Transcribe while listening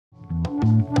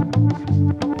My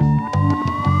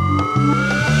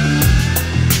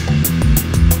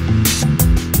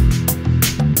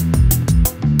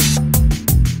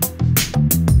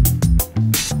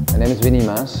name is Winny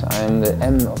Maas. I am the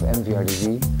M of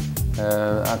mvrdv,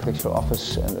 architectural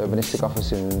office and urbanistic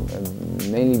office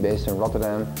mainly based in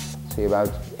Rotterdam. So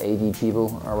about 80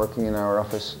 people are working in our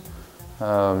office,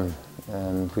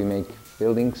 and we make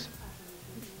buildings,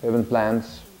 urban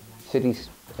plans, cities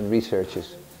and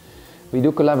researches. We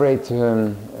do collaborate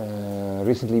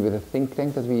recently with a think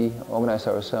tank that we organized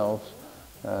ourselves,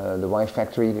 the Y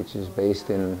Factory, which is based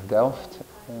in Delft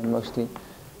mostly,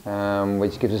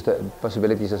 which gives us the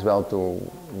possibilities as well to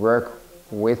work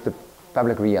with the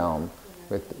public realm,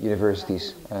 with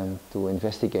universities, and to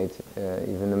investigate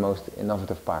even the most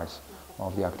innovative parts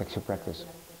of the architecture practice.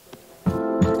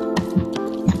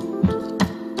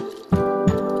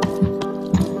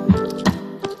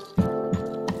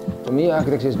 For me,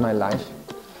 architecture is my life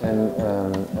and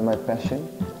my passion,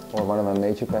 or one of my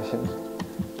major passions,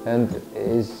 and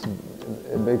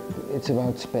it's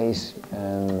about space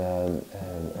and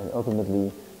ultimately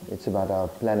it's about our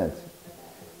planet.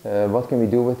 What can we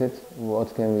do with it?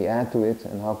 What can we add to it?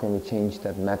 And how can we change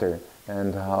that matter?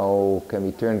 And how can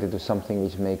we turn it into something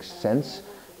which makes sense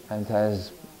and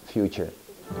has future?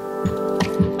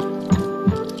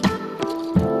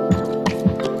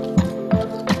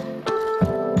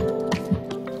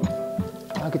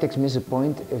 Architects miss a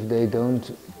point if they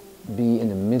don't be in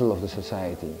the middle of the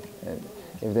society.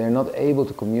 If they're not able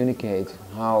to communicate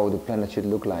how the planet should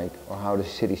look like or how the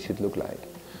city should look like.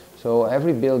 So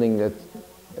every building that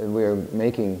we're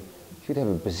making should have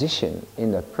a position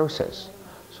in that process.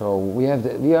 So we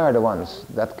are the ones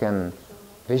that can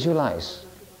visualize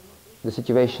the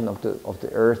situation of the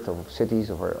earth, of cities,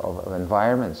 of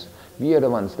environments. We are the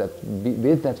ones that,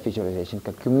 with that visualization,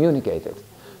 can communicate it.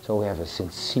 So we have a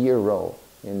sincere role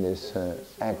in this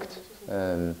act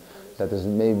that is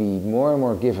maybe more and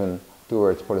more given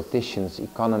towards politicians,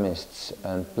 economists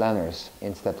and planners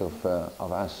instead of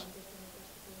us.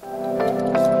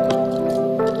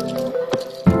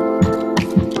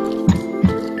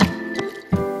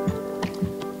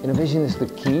 Innovation is the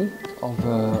key of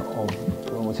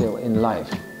I would say, in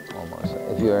life, almost.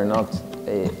 If you are not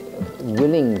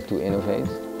willing to innovate,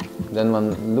 then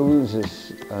one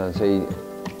loses, say,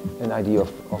 an idea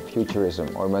of futurism,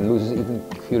 or one loses even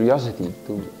curiosity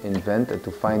to invent and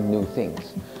to find new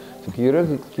things. So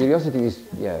curiosity is,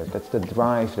 yeah, that's the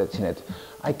drive that's in it.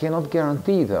 I cannot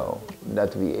guarantee, though,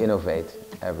 that we innovate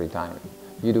every time.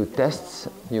 You do tests,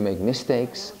 you make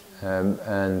mistakes,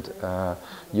 and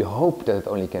you hope that it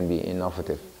only can be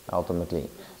innovative, ultimately.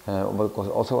 Because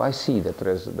also I see that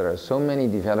there are so many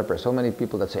developers, so many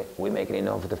people that say, we make an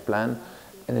innovative plan,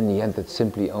 and in the end it's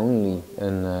simply only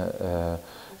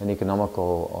an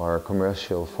economical or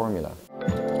commercial formula.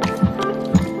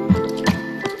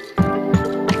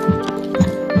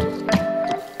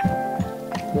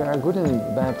 There are good and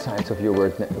bad sides of your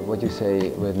work, what you say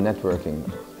with networking.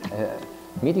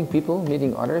 Meeting people,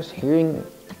 meeting others, hearing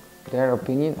their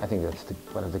opinion, I think that's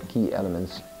one of the key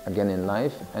elements, again, in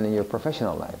life and in your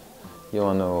professional life. You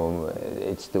want to,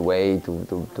 it's the way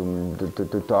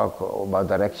to talk about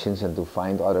directions and to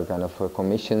find other kind of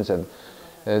commissions, and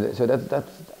so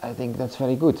I think that's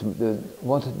very good.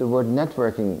 What the word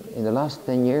networking in the last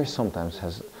 10 years sometimes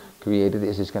has created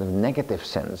is this kind of negative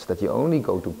sense that you only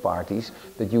go to parties,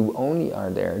 that you only are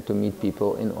there to meet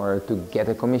people in order to get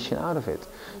a commission out of it.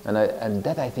 And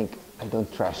that I think I don't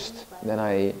trust. Then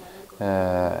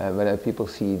when people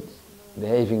see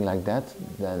behaving like that,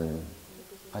 then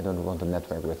I don't want to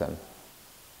network with them.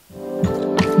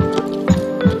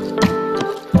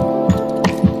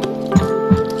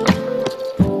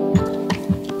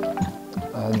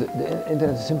 The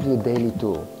internet is simply a daily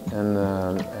tool, and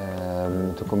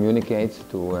to communicate,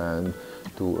 to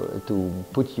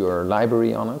put your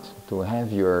library on it, to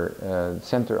have your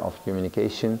center of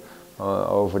communication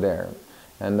over there,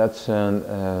 and that's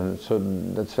so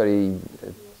that's very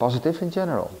positive in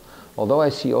general. Although I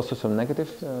see also some negative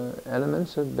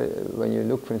elements. When you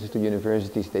look, for instance, to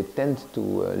universities, they tend to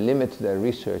limit their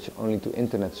research only to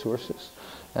internet sources,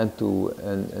 and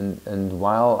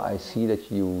while I see that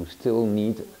you still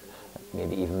need,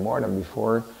 maybe even more than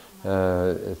before,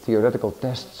 theoretical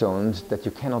test zones that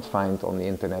you cannot find on the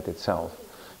internet itself.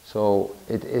 So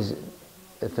it is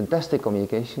a fantastic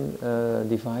communication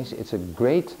device. It's a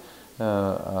great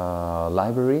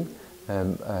library,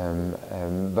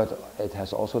 but it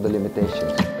has also the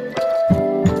limitations.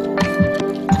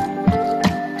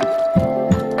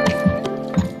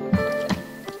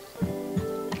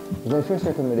 My first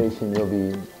recommendation will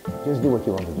be just do what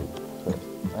you want to do first.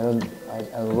 I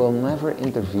I will never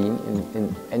intervene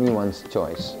in anyone's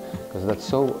choice, because that's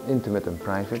so intimate and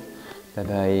private that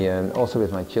also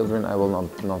with my children, I will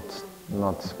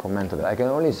not comment on it. I can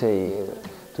only say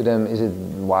to them, is it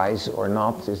wise or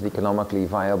not? Is it economically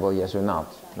viable, yes or not?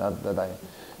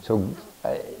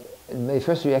 My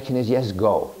first reaction is yes,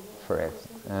 go for it.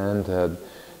 And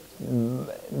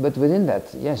but within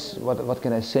that, yes, what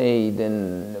can I say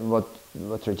then? What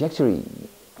trajectory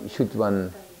should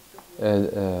one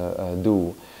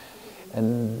do?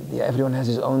 And yeah, everyone has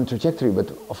his own trajectory,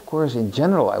 but of course, in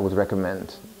general, I would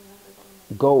recommend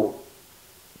go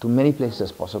to many places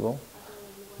as possible.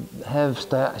 Have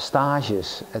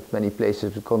stages at many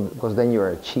places, because then you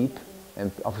are cheap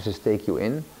and officers take you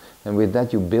in, and with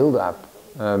that you build up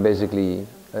basically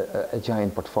a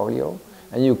giant portfolio,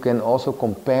 and you can also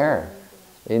compare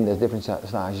in the different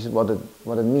stages what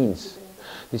it means.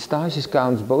 The stages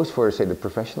counts both for, say, the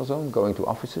professional zone, going to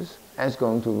offices, as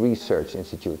going to research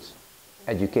institutes,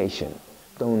 education.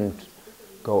 Don't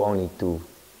go only to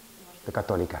the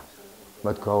Católica,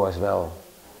 but go as well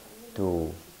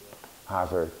to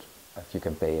Harvard, if you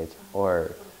can pay it,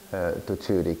 or to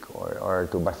Zurich, or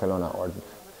to Barcelona, or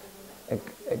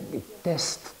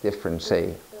test different,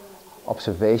 say,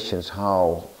 observations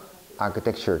how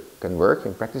architecture can work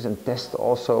in practice, and test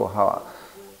also how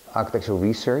architectural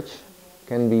research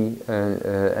can be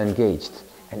engaged.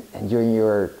 And during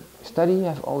your study, you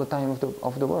have all the time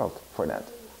of the world for that.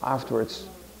 Afterwards,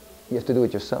 you have to do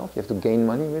it yourself, you have to gain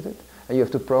money with it, and you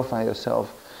have to profile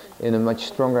yourself in a much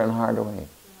stronger and harder way.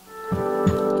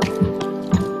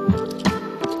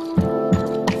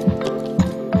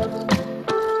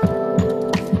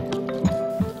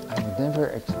 I would never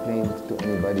explain to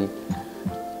anybody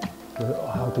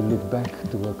how to look back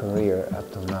to a career up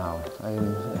till now.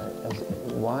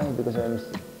 Why? Because I'm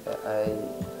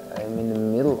in the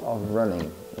middle of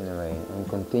running, in a way. I'm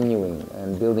continuing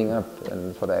and building up,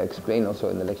 and what I explain also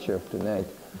in the lecture of tonight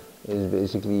is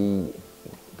basically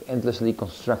endlessly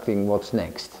constructing what's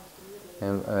next,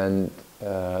 and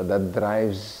that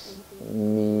drives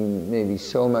me maybe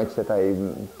so much that I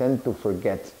tend to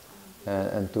forget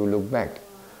and to look back.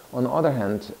 On the other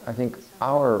hand, I think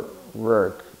our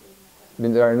work, I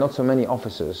mean, there are not so many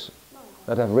officers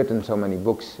that have written so many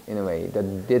books, in a way,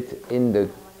 that did in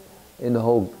the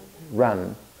whole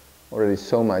run already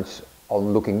so much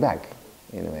on looking back,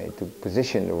 in a way, to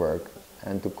position the work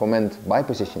and to comment by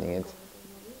positioning it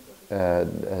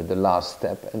the last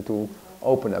step, and to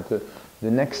open up the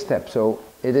next step. So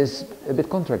it is a bit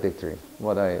contradictory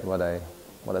what I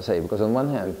say, because on one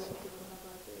hand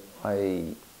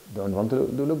I don't want to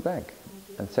look back,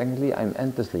 and secondly I'm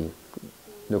endlessly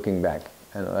looking back,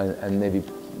 and maybe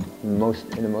in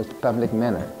the most public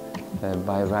manner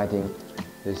by writing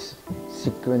this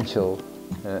sequential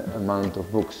amount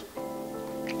of books.